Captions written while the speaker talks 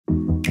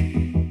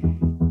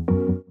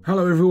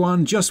Hello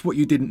everyone, just what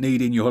you didn't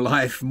need in your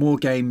life, more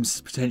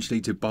games potentially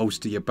to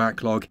bolster your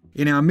backlog.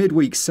 In our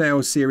midweek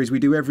sales series we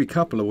do every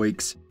couple of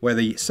weeks, where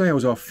the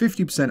sales are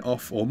 50%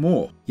 off or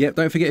more. Yep,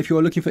 don't forget if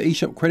you're looking for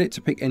eShop credit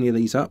to pick any of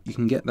these up, you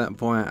can get that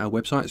via our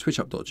website,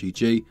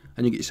 switchup.gg,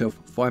 and you get yourself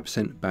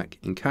 5% back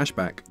in cash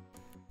back.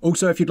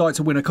 Also, if you'd like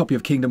to win a copy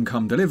of Kingdom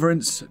Come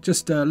Deliverance,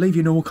 just leave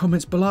your normal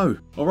comments below.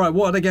 Alright,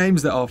 what are the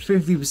games that are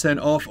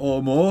 50% off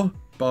or more,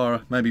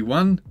 bar maybe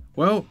one?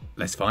 Well,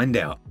 let's find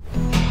out.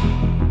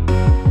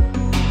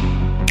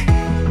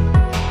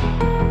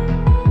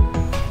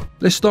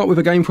 Let's start with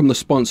a game from the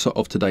sponsor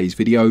of today's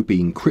video,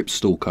 being Crypt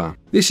Stalker.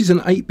 This is an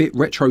 8-bit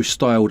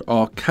retro-styled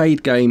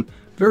arcade game,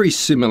 very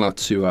similar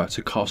to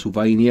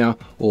Castlevania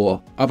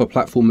or other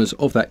platformers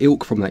of that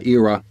ilk from that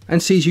era,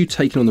 and sees you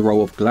taking on the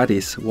role of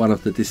Gladys, one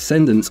of the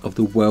descendants of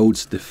the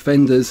world's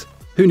defenders,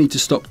 who need to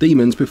stop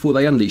demons before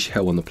they unleash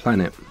hell on the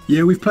planet.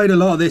 Yeah, we've played a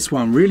lot of this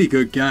one, really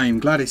good game.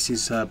 Gladys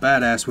is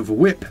badass with a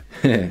whip,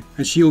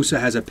 and she also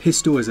has a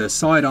pistol as a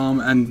sidearm,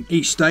 and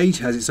each stage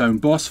has its own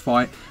boss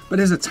fight, but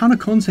there's a ton of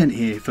content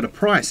here for the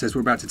price, as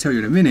we're about to tell you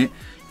in a minute.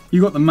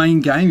 You've got the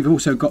main game, you've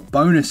also got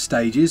bonus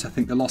stages, I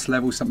think the Lost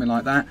Level, something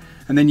like that,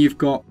 and then you've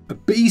got a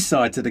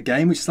B-side to the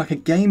game, which is like a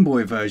Game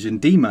Boy version,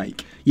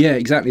 D-Make. Yeah,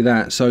 exactly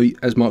that. So,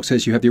 as Mark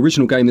says, you have the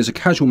original game, there's a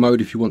casual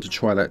mode if you want to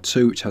try that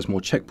too, which has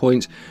more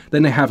checkpoints.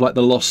 Then they have like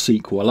the Lost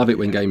sequel, I love it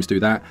when games do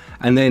that.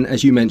 And then,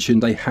 as you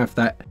mentioned, they have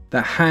that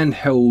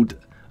handheld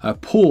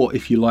port,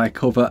 if you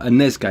like, of a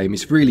NES game.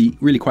 It's really,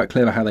 really quite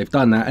clever how they've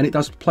done that, and it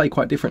does play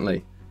quite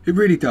differently. It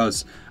really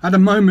does. At the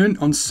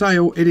moment, on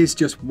sale, it is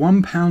just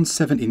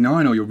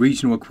 £1.79, or your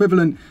regional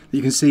equivalent that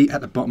you can see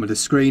at the bottom of the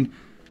screen.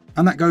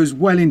 And that goes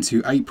well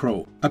into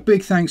April. A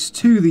big thanks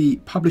to the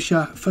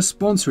publisher for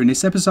sponsoring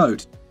this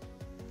episode.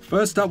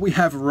 First up, we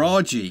have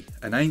RAJI,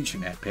 an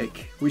ancient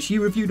epic, which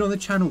you reviewed on the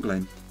channel,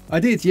 Glen. I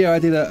did, yeah, I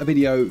did a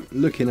video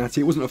looking at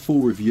it. It wasn't a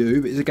full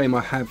review, but it's a game I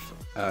have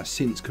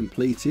since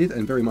completed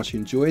and very much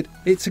enjoyed.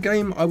 It's a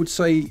game I would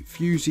say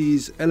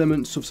fuses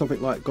elements of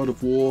something like God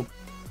of War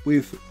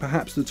with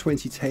perhaps the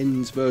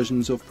 2010s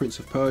versions of Prince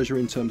of Persia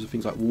in terms of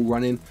things like wall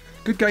running.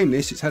 Good game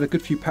this, it's had a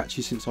good few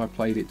patches since I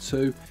played it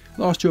too.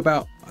 Last you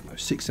about, I don't know,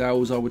 6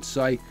 hours I would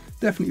say.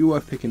 Definitely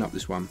worth picking up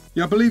this one.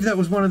 Yeah, I believe that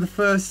was one of the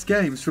first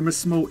games from a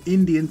small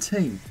Indian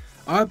team.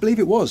 I believe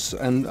it was,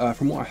 and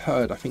from what I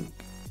heard, I think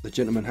the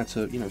gentleman had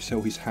to,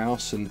 sell his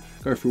house and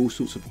go through all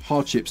sorts of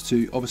hardships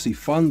to obviously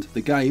fund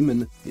the game,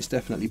 and it's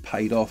definitely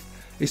paid off.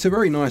 It's a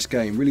very nice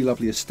game, really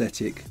lovely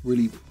aesthetic,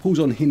 really pulls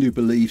on Hindu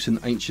beliefs and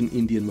ancient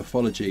Indian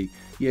mythology.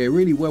 Yeah,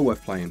 really well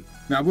worth playing.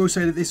 Now I will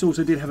say that this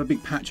also did have a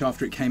big patch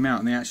after it came out,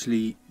 and they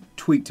actually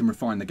tweaked and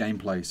refined the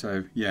gameplay,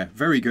 so yeah,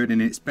 very good,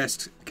 in its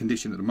best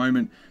condition at the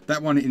moment.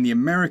 That one in the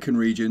American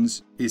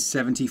regions is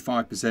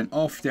 75%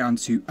 off, down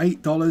to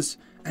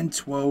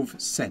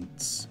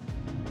 $8.12.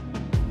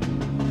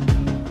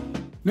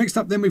 Next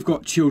up then we've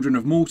got Children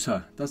of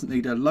Malta. Doesn't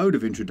need a load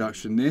of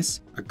introduction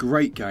this. A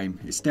great game.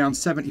 It's down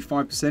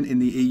 75% in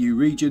the EU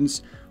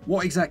regions.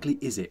 What exactly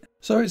is it?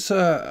 So it's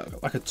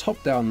like a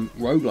top-down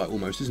roguelike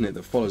almost, isn't it?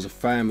 That follows a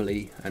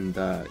family, and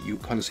you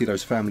kind of see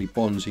those family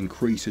bonds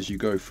increase as you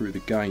go through the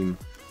game.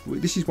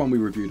 This is one we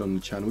reviewed on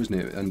the channel, isn't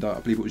it? And I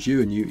believe it was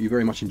you, and you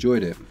very much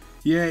enjoyed it.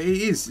 Yeah, it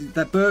is.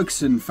 That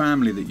Bergson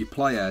family that you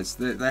play as,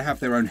 they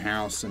have their own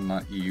house, and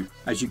like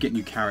as you get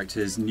new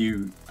characters,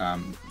 new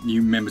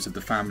members of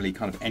the family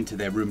kind of enter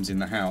their rooms in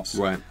the house.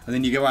 Right. And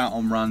then you go out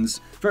on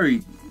runs.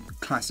 Very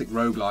classic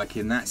roguelike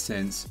in that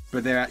sense,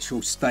 but they're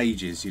actual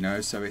stages,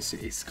 so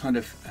it's kind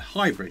of a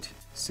hybrid.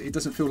 So it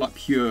doesn't feel like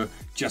pure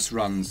just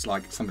runs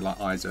like something like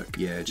Isaac.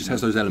 Yeah, it just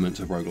has those elements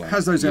of roguelike.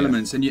 Has those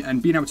elements,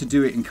 and being able to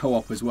do it in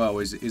co-op as well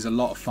is a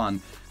lot of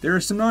fun. There are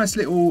some nice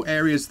little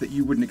areas that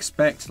you wouldn't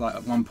expect, like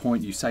at one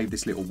point you save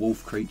this little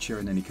wolf creature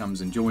and then he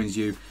comes and joins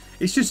you.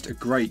 It's just a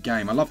great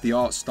game. I love the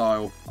art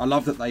style. I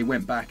love that they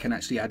went back and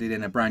actually added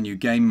in a brand new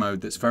game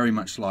mode that's very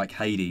much like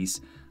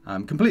Hades.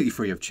 Completely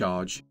free of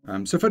charge.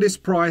 So for this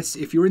price,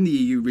 if you're in the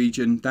EU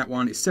region, that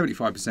one is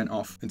 75%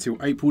 off until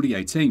April the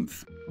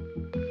 18th.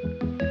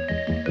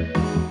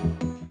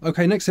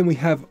 Okay, next then we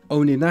have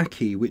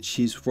Oninaki, which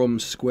is from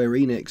Square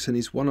Enix and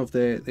is one of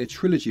their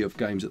trilogy of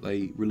games that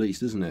they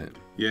released, isn't it?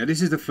 Yeah,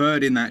 this is the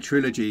third in that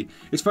trilogy.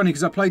 It's funny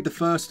because I played the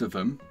first of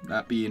them,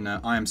 that being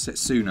I Am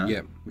Setsuna,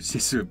 yeah, which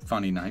is a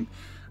funny name.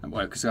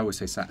 Well, because I always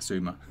say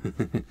Satsuma.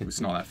 It's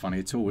not that funny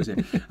at all, is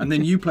it? And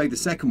then you played the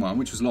second one,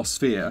 which was Lost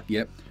Sphere.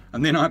 Yep.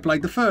 And then I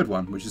played the third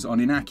one, which is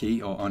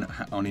Oninaki, or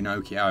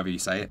Oninoki, however you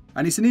say it.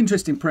 And it's an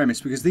interesting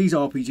premise because these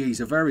RPGs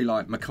are very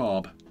like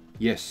macabre.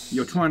 Yes.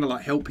 You're trying to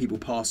like help people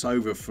pass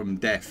over from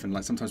death, and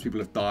like sometimes people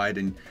have died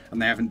and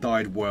they haven't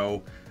died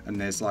well,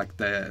 and there's like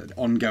the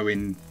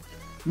ongoing,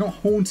 not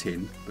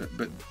haunting,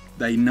 but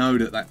they know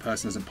that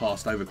person hasn't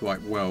passed over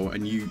quite well,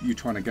 and you're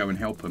trying to go and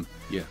help them.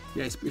 Yeah.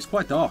 Yeah, it's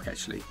quite dark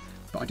actually.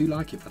 but I do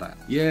like it for that.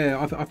 Yeah,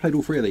 I've played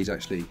all 3 of these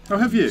actually. Oh,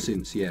 have you?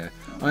 Since, yeah.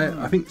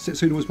 I think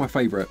Setsuna was my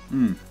favourite,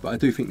 but I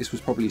do think this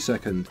was probably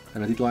second.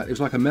 And I did like, it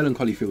was like a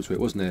melancholy feel to it,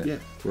 wasn't it? Yeah.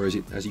 Whereas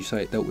it, as you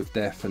say, it dealt with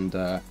death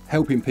and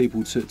helping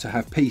people to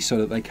have peace so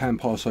that they can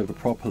pass over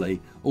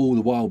properly, all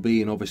the while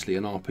being obviously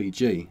an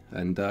RPG.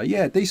 And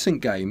yeah,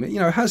 decent game. You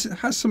know,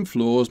 has some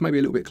flaws, maybe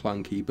a little bit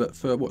clunky, but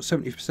for what,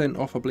 70%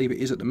 off I believe it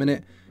is at the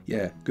minute.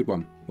 Yeah, good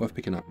one, worth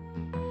picking up.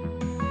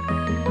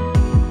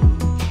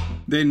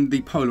 Then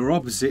the polar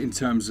opposite in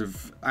terms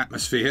of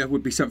atmosphere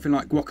would be something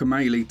like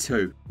GUACAMELEE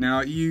 2. Now,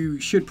 you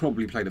should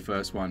probably play the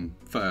first one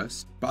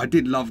first, but I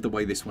did love the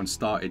way this one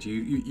started.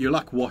 You're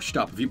like washed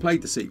up. Have you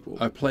played the sequel?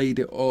 I played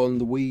it on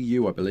the Wii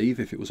U, I believe,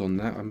 if it was on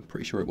that. I'm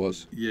pretty sure it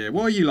was. Yeah,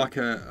 why are you like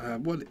a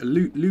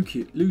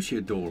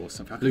Luchador or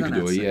something?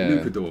 Luchador, yeah.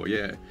 Luchador,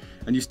 yeah.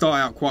 And you start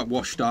out quite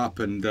washed up,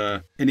 and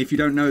if you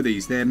don't know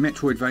these, they're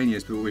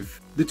Metroidvanias, but with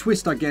the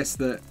twist, I guess,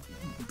 that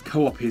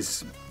co-op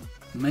is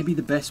maybe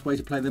the best way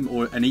to play them,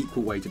 or an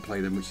equal way to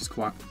play them, which is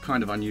quite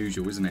kind of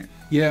unusual, isn't it?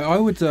 Yeah, I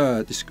would.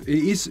 It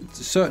is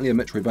certainly a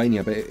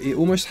Metroidvania, but it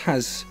almost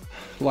has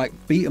like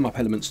beat 'em up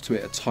elements to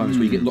it at times,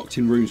 where you get locked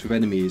in rooms with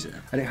enemies,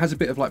 and it has a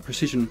bit of like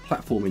precision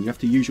platforming. You have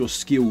to use your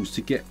skills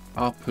to get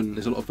up, and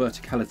there's a lot of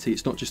verticality.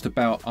 It's not just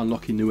about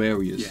unlocking new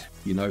areas,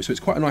 you know. So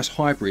it's quite a nice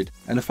hybrid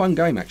and a fun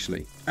game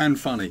actually, and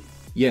funny.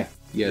 Yeah,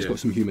 it's got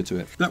some humour to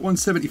it. That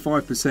one's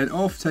 75%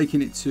 off,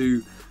 taking it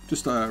to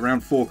just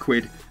around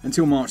 £4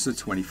 until March the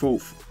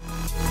 24th.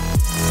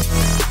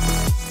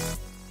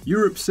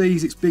 Europe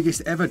sees its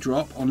biggest ever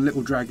drop on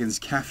Little Dragon's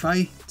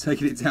Cafe,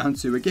 taking it down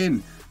to,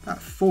 again, about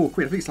 £4.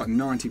 I think it's like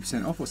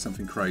 90% off or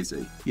something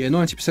crazy. Yeah,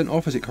 90%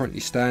 off as it currently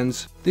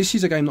stands. This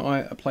is a game that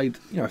I played,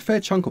 you know, a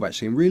fair chunk of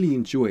actually, and really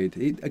enjoyed.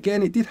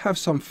 Again, it did have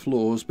some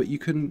flaws, but you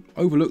can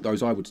overlook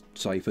those, I would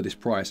say, for this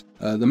price.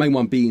 The main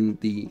one being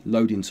the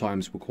loading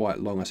times were quite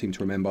long, I seem to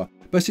remember.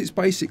 But it's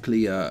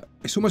basically,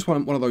 it's almost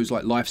one of those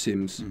like life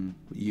sims.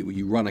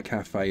 You run a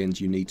cafe and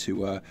you need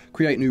to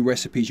create new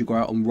recipes. You go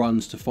out on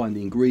runs to find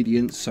the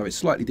ingredients, so it's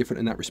slightly different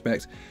in that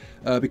respect.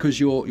 Because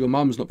your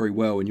mum's not very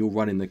well and you're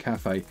running the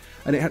cafe,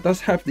 and it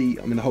does have the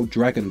whole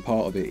dragon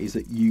part of it is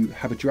that you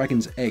have a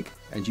dragon's egg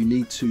and you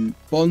need to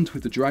bond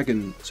with the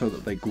dragon so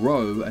that they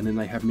grow, and then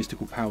they have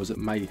mystical powers that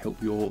may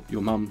help your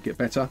mum get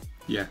better.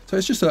 Yeah. So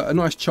it's just a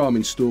nice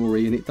charming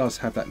story, and it does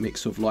have that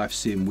mix of life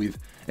sim with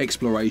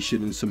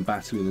exploration and some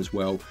battling as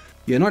well.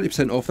 Yeah,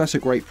 90% off, that's a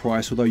great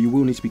price, although you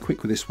will need to be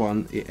quick with this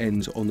one. It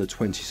ends on the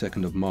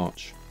 22nd of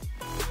March.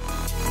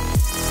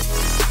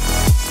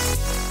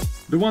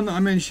 The one that I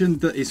mentioned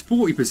that is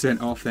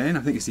 40% off then, I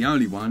think it's the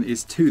only one,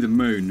 is To the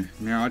Moon.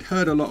 Now, I'd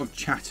heard a lot of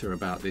chatter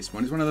about this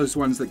one. It's one of those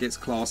ones that gets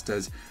classed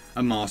as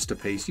a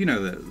masterpiece. You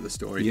know the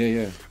story.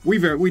 Yeah. We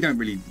don't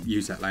really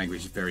use that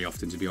language very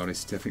often, to be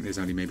honest. I think there's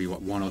only maybe,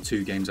 one or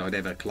two games I'd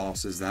ever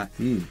class as that.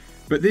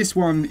 But this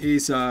one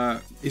is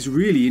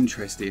really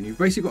interesting. You've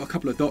basically got a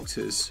couple of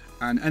doctors,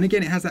 and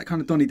again, it has that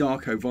kind of Donnie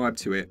Darko vibe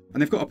to it.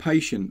 And they've got a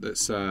patient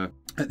that's at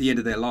the end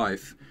of their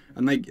life,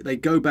 and they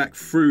go back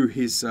through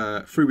his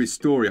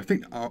story. I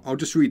think I'll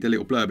just read the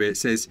little blurb. It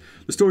says,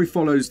 the story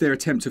follows their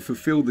attempt to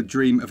fulfill the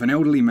dream of an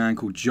elderly man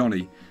called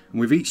Johnny. And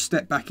with each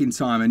step back in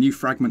time, a new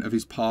fragment of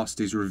his past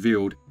is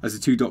revealed as the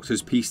two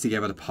doctors piece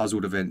together the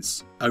puzzled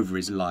events over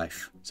his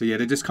life. So yeah,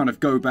 they just kind of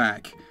go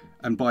back,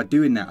 and by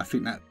doing that, I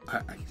think that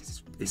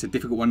it's a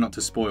difficult one not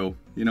to spoil,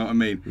 you know what I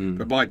mean?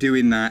 But by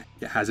doing that,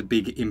 it has a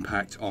big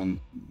impact on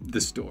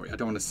the story. I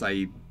don't want to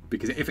say,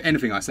 because if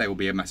anything I say will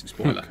be a massive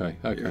spoiler. Okay.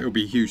 It'll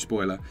be a huge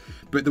spoiler.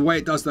 But the way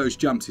it does those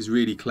jumps is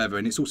really clever,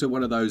 and it's also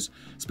one of those,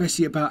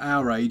 especially about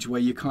our age, where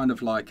you kind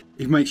of like,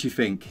 it makes you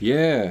think.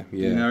 Yeah.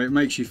 You know, it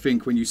makes you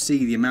think when you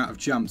see the amount of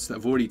jumps that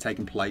have already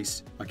taken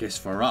place, I guess,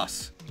 for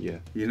us. Yeah.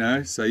 You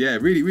know, so yeah,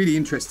 really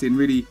interesting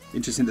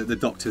that the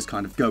doctors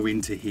kind of go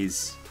into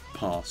his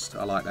past.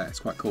 I like that, it's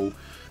quite cool.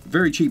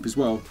 Very cheap as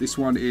well. This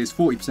one is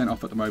 40%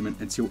 off at the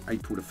moment until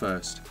April the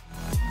 1st.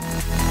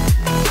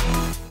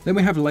 Then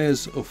we have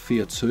Layers of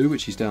Fear 2,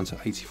 which is down to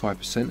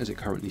 85% as it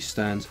currently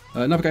stands.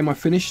 Another game I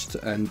finished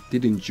and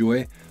did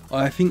enjoy.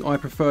 I think I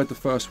preferred the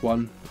first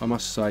one, I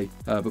must say,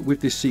 but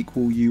with this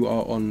sequel you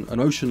are on an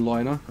ocean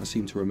liner, I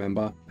seem to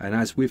remember, and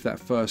as with that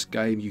first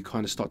game you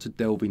kind of start to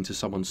delve into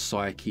someone's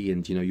psyche,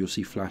 and you know, you'll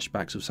see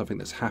flashbacks of something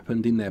that's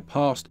happened in their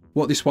past.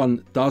 What this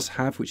one does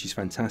have, which is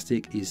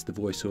fantastic, is the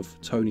voice of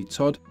Tony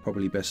Todd,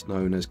 probably best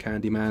known as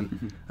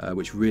Candyman,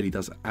 which really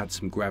does add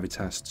some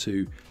gravitas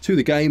to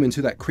the game and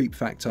to that creep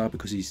factor,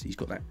 because he's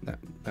got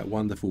that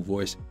wonderful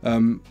voice.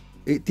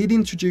 It did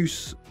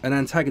introduce an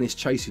antagonist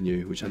chasing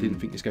you, which I didn't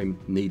think this game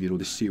needed, or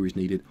this series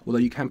needed, although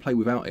you can play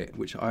without it,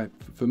 which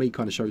for me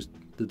kind of shows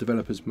the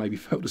developers maybe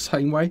felt the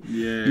same way.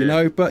 Yeah. You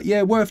know, but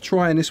yeah, worth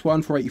trying this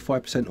one for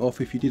 85% off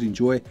if you did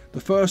enjoy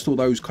the first or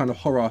those kind of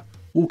horror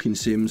walking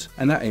sims,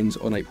 and that ends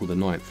on April the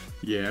 9th.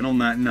 Yeah, and on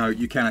that note,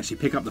 you can actually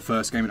pick up the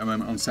first game at the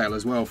moment on sale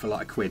as well for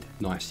like £1.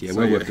 Nice, yeah, so,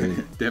 well worth doing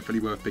it.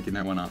 Definitely worth picking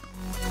that one up.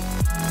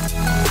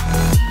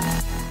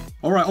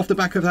 Alright, off the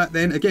back of that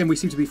then, again we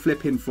seem to be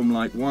flipping from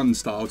like one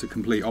style to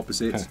complete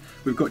opposites.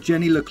 We've got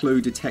Jenny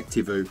LeClue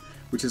Detective-oo,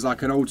 which is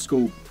like an old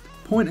school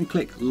point and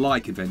click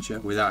like adventure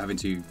without having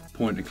to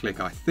point and click,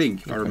 I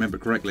think, if I remember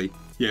correctly.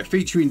 Yeah,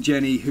 featuring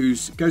Jenny, who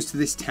goes to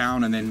this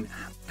town and then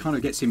kind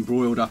of gets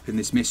embroiled up in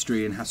this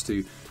mystery and has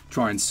to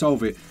try and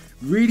solve it.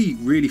 Really,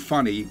 really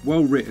funny,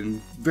 well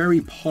written, very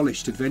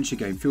polished adventure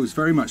game. Feels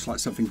very much like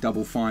something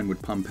Double Fine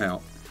would pump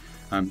out.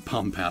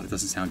 Pump out, it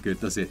doesn't sound good,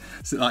 does it?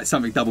 So like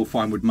something Double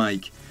Fine would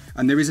make.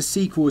 And there is a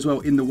sequel as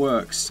well in the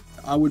works.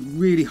 I would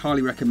really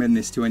highly recommend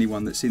this to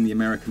anyone that's in the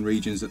American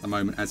regions at the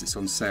moment, as it's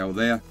on sale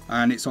there.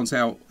 And it's on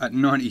sale at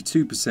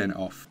 92%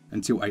 off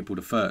until April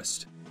the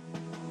 1st.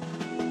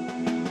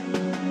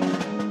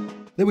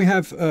 Then we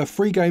have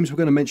 3 games we're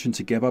going to mention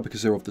together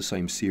because they're of the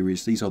same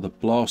series. These are the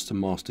Blaster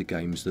Master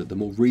games, the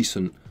more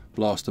recent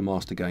Blaster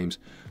Master games.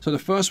 So the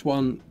first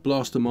one,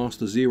 Blaster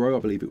Master Zero, I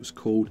believe it was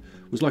called,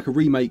 was like a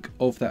remake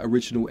of that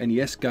original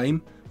NES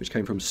game, which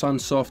came from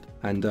Sunsoft.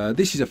 And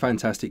this is a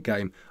fantastic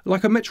game.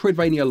 Like a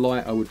Metroidvania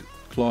Light, I would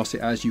class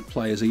it as. You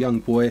play as a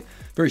young boy.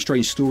 Very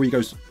strange story. He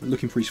goes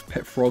looking for his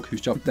pet frog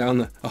who's jumped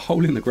down a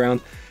hole in the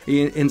ground.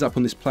 He ends up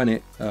on this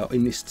planet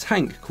in this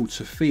tank called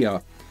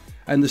Sophia.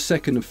 And the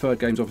second and third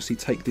games obviously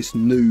take this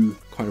new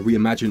kind of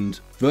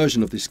reimagined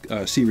version of this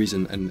series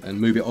and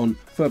move it on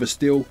further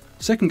still.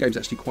 Second game's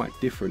actually quite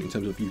different in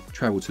terms of you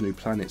travel to new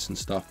planets and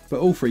stuff. But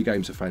all 3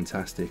 games are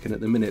fantastic, and at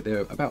the minute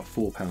they're about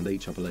 £4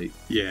 each, I believe.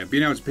 Yeah,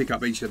 being able to pick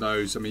up each of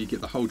those, I mean, you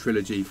get the whole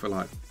trilogy for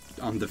like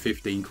under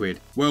 15 quid.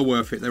 Well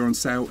worth it. They're on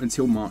sale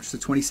until March the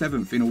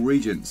 27th in all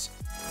regions.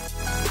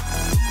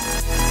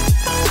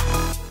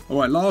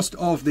 Alright, last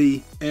of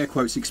the air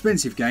quotes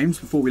expensive games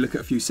before we look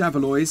at a few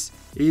Savaloys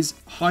is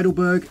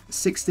Heidelberg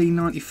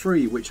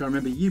 1693, which I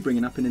remember you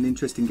bringing up in an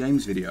interesting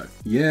games video.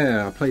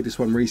 Yeah, I played this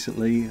one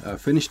recently,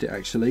 finished it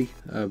actually.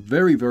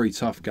 Very, very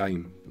tough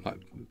game, like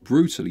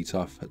brutally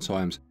tough at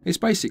times. It's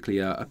basically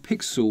a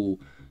pixel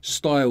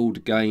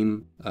styled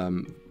game,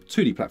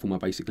 2D platformer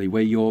basically,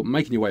 where you're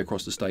making your way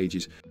across the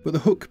stages. But the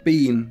hook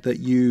being that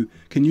you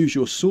can use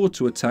your sword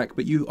to attack,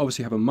 but you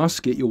obviously have a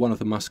musket, you're one of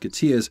the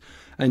musketeers,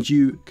 and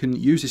you can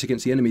use this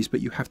against the enemies, but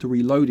you have to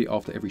reload it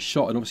after every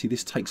shot, and obviously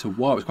this takes a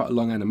while, it's quite a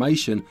long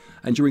animation,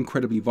 and you're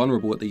incredibly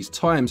vulnerable at these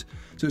times.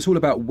 So it's all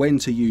about when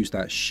to use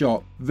that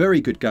shot.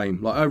 Very good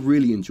game, like I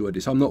really enjoyed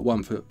this. I'm not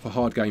one for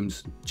hard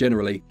games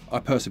generally. I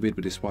persevered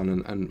with this one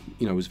and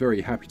you know, was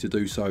very happy to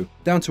do so.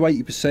 Down to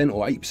 80%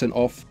 or 8%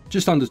 off,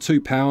 just under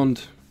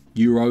 £2.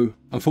 Euro.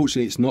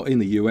 Unfortunately, it's not in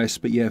the US,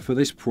 but yeah, for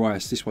this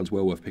price, this one's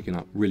well worth picking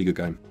up. Really good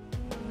game.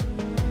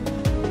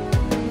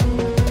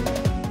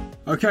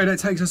 Okay, that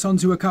takes us on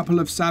to a couple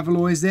of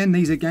Savaloys then.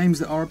 These are games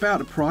that are about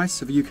the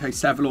price of a UK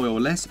Savaloy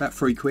or less, about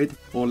 3 quid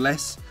or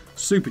less.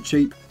 Super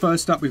cheap.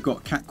 First up, we've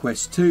got Cat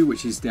Quest 2,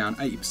 which is down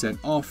 80%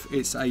 off.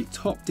 It's a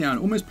top-down,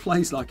 almost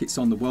plays like it's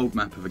on the world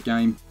map of a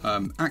game.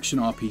 Action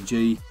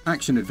RPG,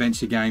 action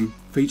adventure game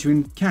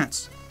featuring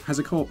cats. Has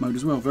a co-op mode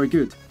as well, very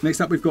good. Next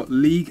up we've got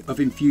League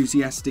of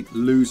Enthusiastic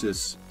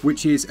Losers,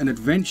 which is an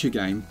adventure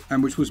game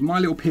and which was my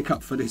little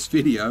pickup for this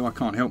video. I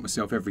can't help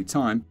myself every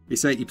time.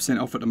 It's 80%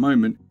 off at the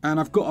moment, and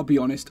I've got to be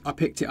honest, I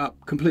picked it up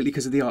completely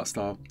because of the art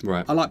style.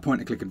 Right. I like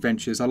point and click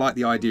adventures. I like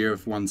the idea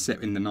of one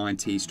set in the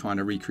 90s trying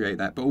to recreate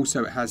that, but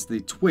also it has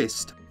the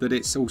twist that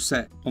it's all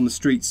set on the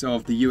streets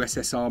of the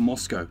USSR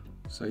Moscow.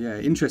 So yeah,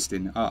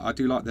 interesting. I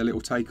do like their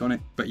little take on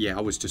it. But yeah,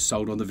 I was just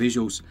sold on the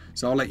visuals.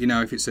 So I'll let you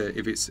know if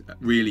it's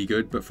really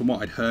good. But from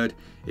what I'd heard,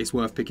 it's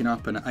worth picking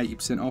up, and at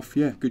 80% off,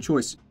 yeah, good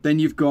choice. Then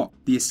you've got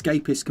the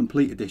Escapist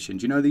Complete Edition.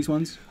 Do you know these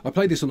ones? I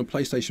played this on the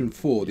PlayStation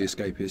 4, the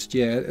Escapist.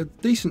 Yeah, a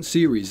decent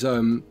series.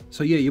 So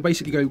yeah, you're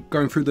basically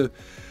going through the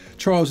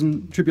trials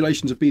and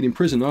tribulations of being in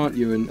prison, aren't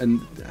you?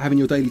 And having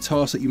your daily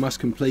tasks that you must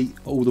complete,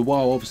 all the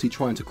while obviously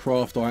trying to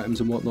craft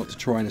items and whatnot to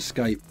try and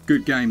escape.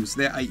 Good games.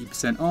 They're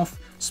 80% off.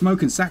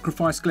 Smoke and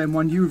Sacrifice, Glen,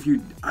 one you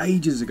reviewed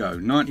ages ago,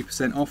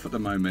 90% off at the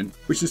moment,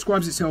 which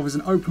describes itself as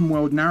an open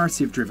world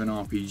narrative driven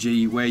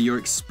RPG where you're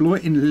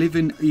exploiting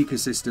living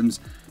ecosystems.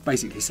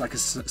 Basically, it's like a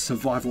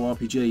survival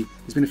RPG.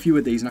 There's been a few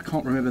of these and I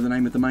can't remember the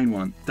name of the main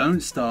one.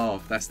 Don't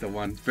Starve, that's the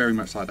one. Very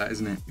much like that,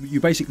 isn't it? You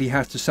basically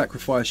have to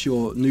sacrifice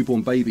your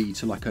newborn baby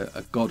to like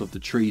a god of the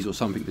trees or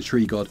something, the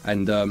tree god,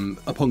 and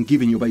upon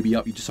giving your baby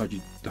up, you decide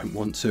you don't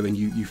want to, and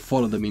you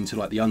follow them into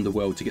like the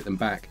underworld to get them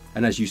back.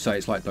 And as you say,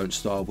 it's like Don't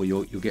Starve, where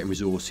you're getting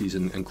resources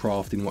and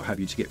crafting, what have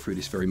you, to get through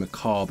this very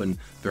macabre and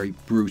very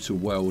brutal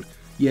world.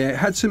 Yeah, it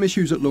had some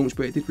issues at launch,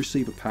 but it did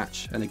receive a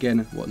patch. And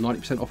again, what,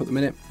 90% off at the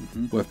minute?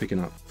 Worth picking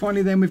up.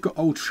 Finally then, we've got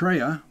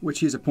Ultreya,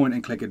 which is a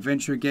point-and-click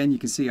adventure again. You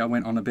can see I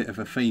went on a bit of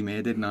a theme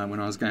here, didn't I,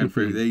 when I was going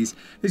through these.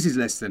 This is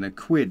less than a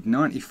quid,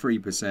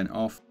 93%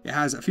 off. It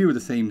has a few of the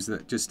themes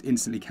that just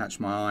instantly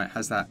catch my eye. It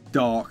has that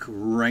dark,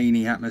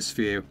 rainy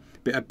atmosphere.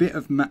 A bit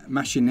of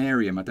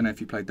Machinarium. I don't know if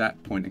you played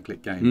that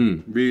point-and-click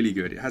game. Really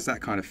good. It has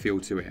that kind of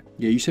feel to it.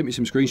 Yeah, you sent me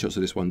some screenshots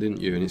of this one,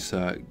 didn't you? And it's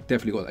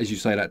definitely got, as you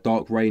say, that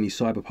dark, rainy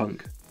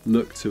cyberpunk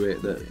look to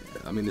it that,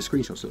 I mean, the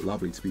screenshots look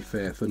lovely, to be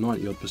fair. For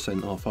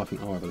 90% off, I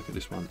think I'll have a look at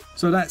this one.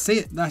 So that's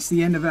it. That's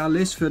the end of our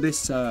list for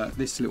this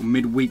this little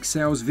midweek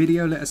sales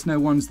video. Let us know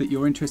ones that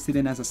you're interested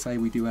in. As I say,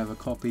 we do have a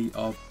copy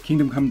of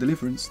Kingdom Come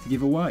Deliverance to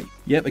give away.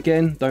 Yep,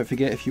 again, don't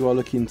forget, if you are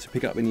looking to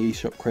pick up any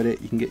eShop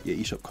credit, you can get your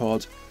eShop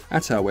cards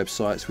at our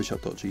website,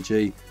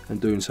 switchup.gg,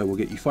 and doing so will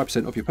get you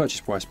 5% off your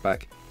purchase price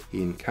back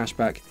in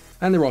cashback.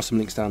 And there are some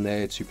links down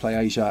there to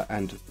PlayAsia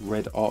and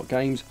Red Art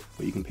Games,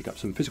 where you can pick up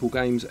some physical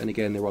games, and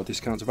again, there are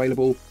discounts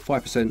available,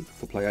 5%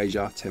 for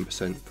PlayAsia,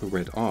 10% for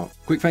Red Art.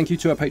 Quick thank you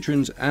to our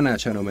patrons and our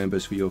channel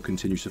members for your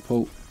continued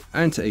support,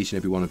 and to each and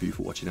every one of you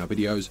for watching our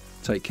videos.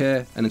 Take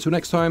care, and until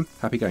next time,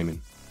 happy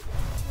gaming.